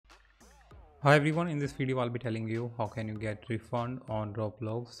Hi everyone, in this video I'll be telling you how can you get refund on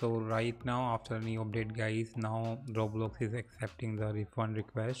Roblox. So right now, after a new update guys, now Roblox is accepting the refund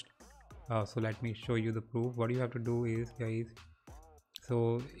request. So let me show you the proof. What you have to do is guys,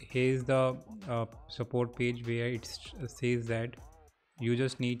 so here's the support page where it says that you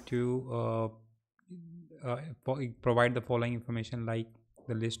just need to provide the following information like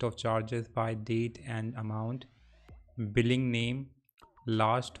the list of charges by date and amount, billing name,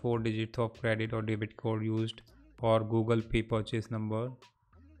 last four digits of credit or debit code used, or Google Pay purchase number,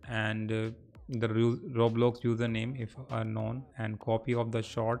 and the Roblox username if unknown, and copy of the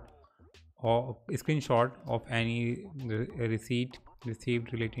short or screenshot of any receipt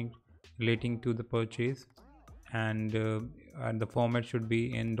received relating to the purchase, and the format should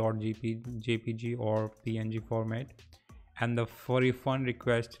be in .jpg or png format, and the for refund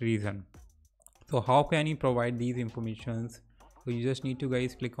request reason. So how can you provide these informations? So you just need to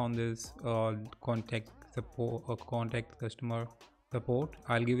guys click on this contact support or contact customer support.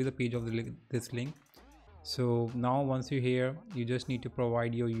 I'll give you the page of this link. So now once you're here, you just need to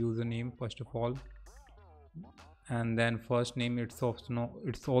provide your username first of all, and then first name. It's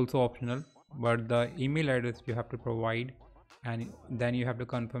also optional, but the email address you have to provide, and then you have to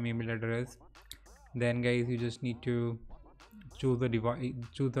confirm email address. Then guys, you just need to choose the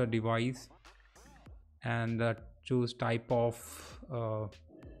device, and choose type of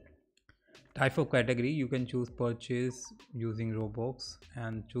category. You can choose purchase using Robux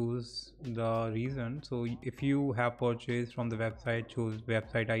and choose the reason. So if you have purchased from the website, choose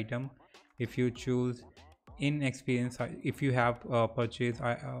website item. If you choose in experience, if you have purchased,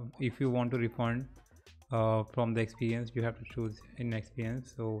 if you want to refund from the experience, you have to choose in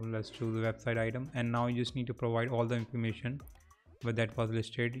experience. So let's choose the website item, and now you just need to provide all the information but that was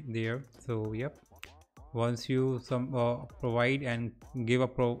listed there. So yep, once you provide and give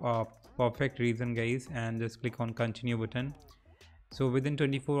a perfect reason guys, and just click on continue button. So within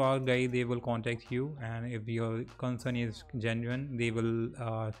 24 hours guys, they will contact you, and if your concern is genuine, they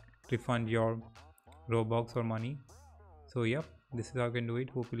will refund your Robux or money. So yep, this is how you can do it.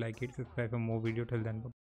 Hope you like it. Subscribe for more video. Till then, bye.